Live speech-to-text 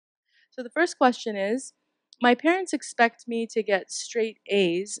So the first question is, my parents expect me to get straight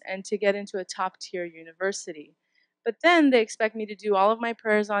A's and to get into a top tier university. But then they expect me to do all of my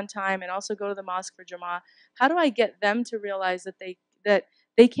prayers on time and also go to the mosque for Jama'ah. How do I get them to realize that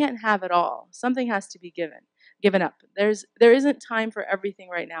they can't have it all? Something has to be given up. There isn't time for everything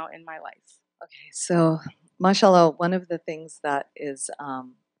right now in my life. Okay, so mashallah, one of the things that is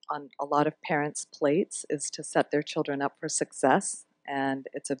on a lot of parents' plates is to set their children up for success. And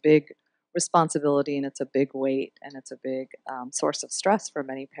it's a big responsibility and it's a big weight and it's a big source of stress for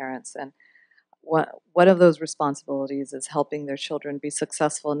many parents. And one of those responsibilities is helping their children be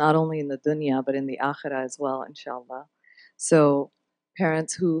successful not only in the dunya but in the akhirah as well, inshallah. So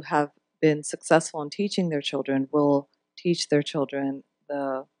parents who have been successful in teaching their children will teach their children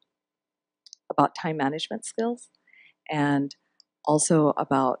about time management skills and also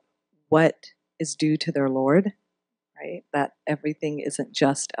about what is due to their Lord, right? That everything isn't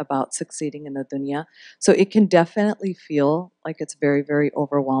just about succeeding in the dunya. So it can definitely feel like it's very, very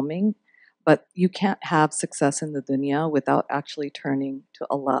overwhelming, but you can't have success in the dunya without actually turning to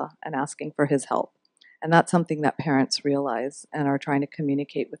Allah and asking for His help. And that's something that parents realize and are trying to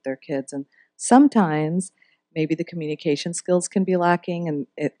communicate with their kids. And sometimes maybe the communication skills can be lacking and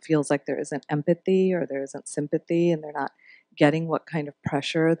it feels like there isn't empathy or there isn't sympathy and they're not getting what kind of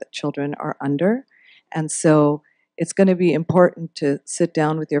pressure that children are under. And so it's going to be important to sit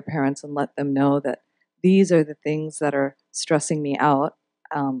down with your parents and let them know that these are the things that are stressing me out.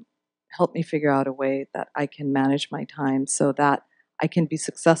 Help me figure out a way that I can manage my time so that I can be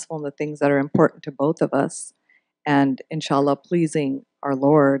successful in the things that are important to both of us. And inshallah, pleasing our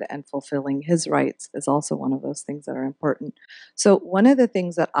Lord and fulfilling His rights is also one of those things that are important. So, one of the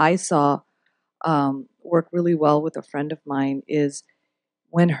things that I saw work really well with a friend of mine is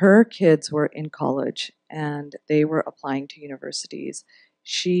when her kids were in college and they were applying to universities,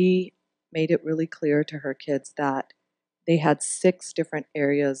 she made it really clear to her kids that they had 6 different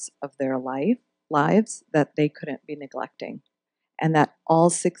areas of their lives that they couldn't be neglecting, and that all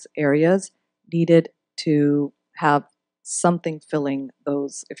 6 areas needed to have something filling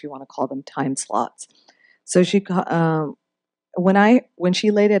those, if you want to call them, time slots. So when she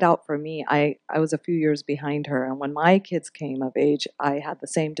laid it out for me, I was a few years behind her, and when my kids came of age, I had the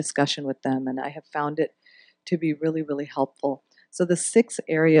same discussion with them, and I have found it to be really, really helpful. So the 6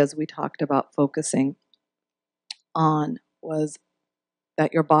 areas we talked about focusing on was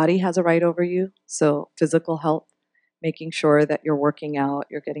that your body has a right over you, so physical health, making sure that you're working out,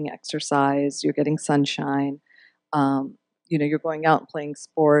 you're getting exercise, you're getting sunshine, you're going out and playing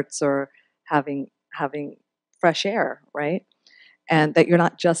sports or having fresh air, right? And that you're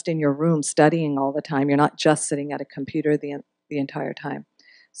not just in your room studying all the time. You're not just sitting at a computer the entire time.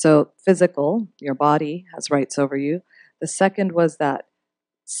 So physical, your body has rights over you. The second was that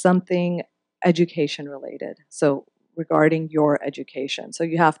something education related. So regarding your education. So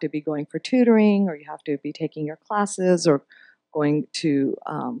you have to be going for tutoring or you have to be taking your classes or going to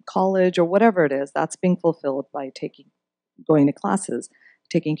college or whatever it is. That's being fulfilled by going to classes,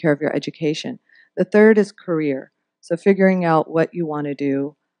 taking care of your education. The third is career. So figuring out what you want to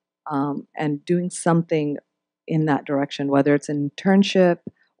do and doing something in that direction, whether it's an internship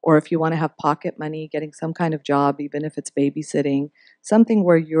or if you want to have pocket money, getting some kind of job, even if it's babysitting, something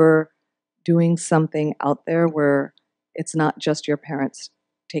where you're doing something out there where it's not just your parents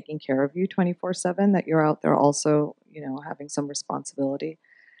taking care of you 24/7, that you're out there also, having some responsibility.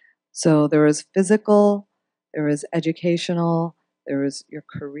 So there is physical, there is educational, there is your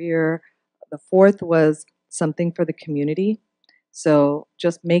career. The fourth was something for the community. So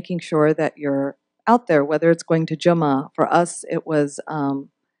just making sure that you're out there, whether it's going to Jummah. For us, it was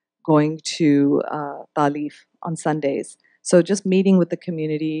going to Talif on Sundays. So just meeting with the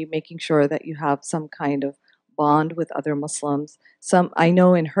community, making sure that you have some kind of bond with other Muslims. I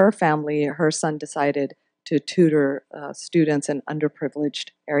know in her family, her son decided to tutor students in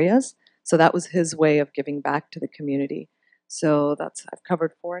underprivileged areas. So that was his way of giving back to the community. So I've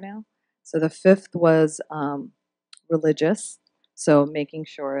covered 4 now. So the fifth was religious. So making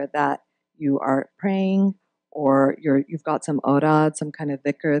sure that you are praying or you've got some orad, some kind of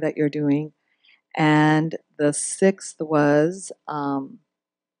dhikr that you're doing. And the sixth was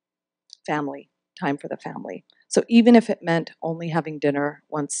family, time for the family. So even if it meant only having dinner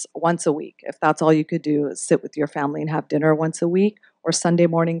once a week, if that's all you could do is sit with your family and have dinner once a week or Sunday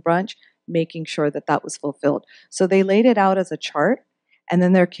morning brunch, making sure that that was fulfilled. So they laid it out as a chart, and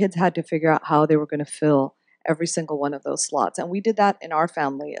then their kids had to figure out how they were going to fill every single one of those slots. And we did that in our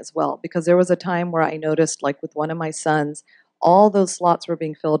family as well, because there was a time where I noticed, like with one of my sons, all those slots were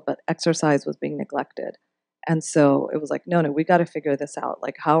being filled, but exercise was being neglected. And so it was like, no, no, we got to figure this out.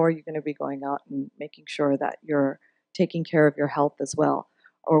 Like, how are you going to be going out and making sure that you're taking care of your health as well?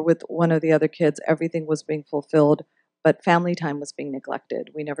 Or with one of the other kids, everything was being fulfilled, but family time was being neglected.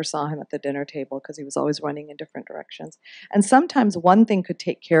 We never saw him at the dinner table because he was always running in different directions. And sometimes one thing could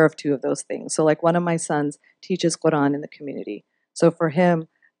take care of two of those things. So, like, one of my sons teaches Quran in the community. So for him,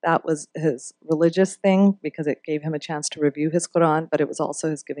 that was his religious thing because it gave him a chance to review his Quran, but it was also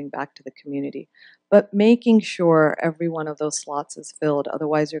his giving back to the community. But making sure every one of those slots is filled,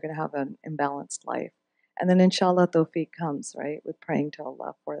 otherwise you're going to have an imbalanced life. And then inshallah tawfiq comes, right, with praying to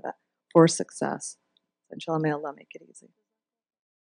Allah for that, for success. So inshallah, may Allah make it easy.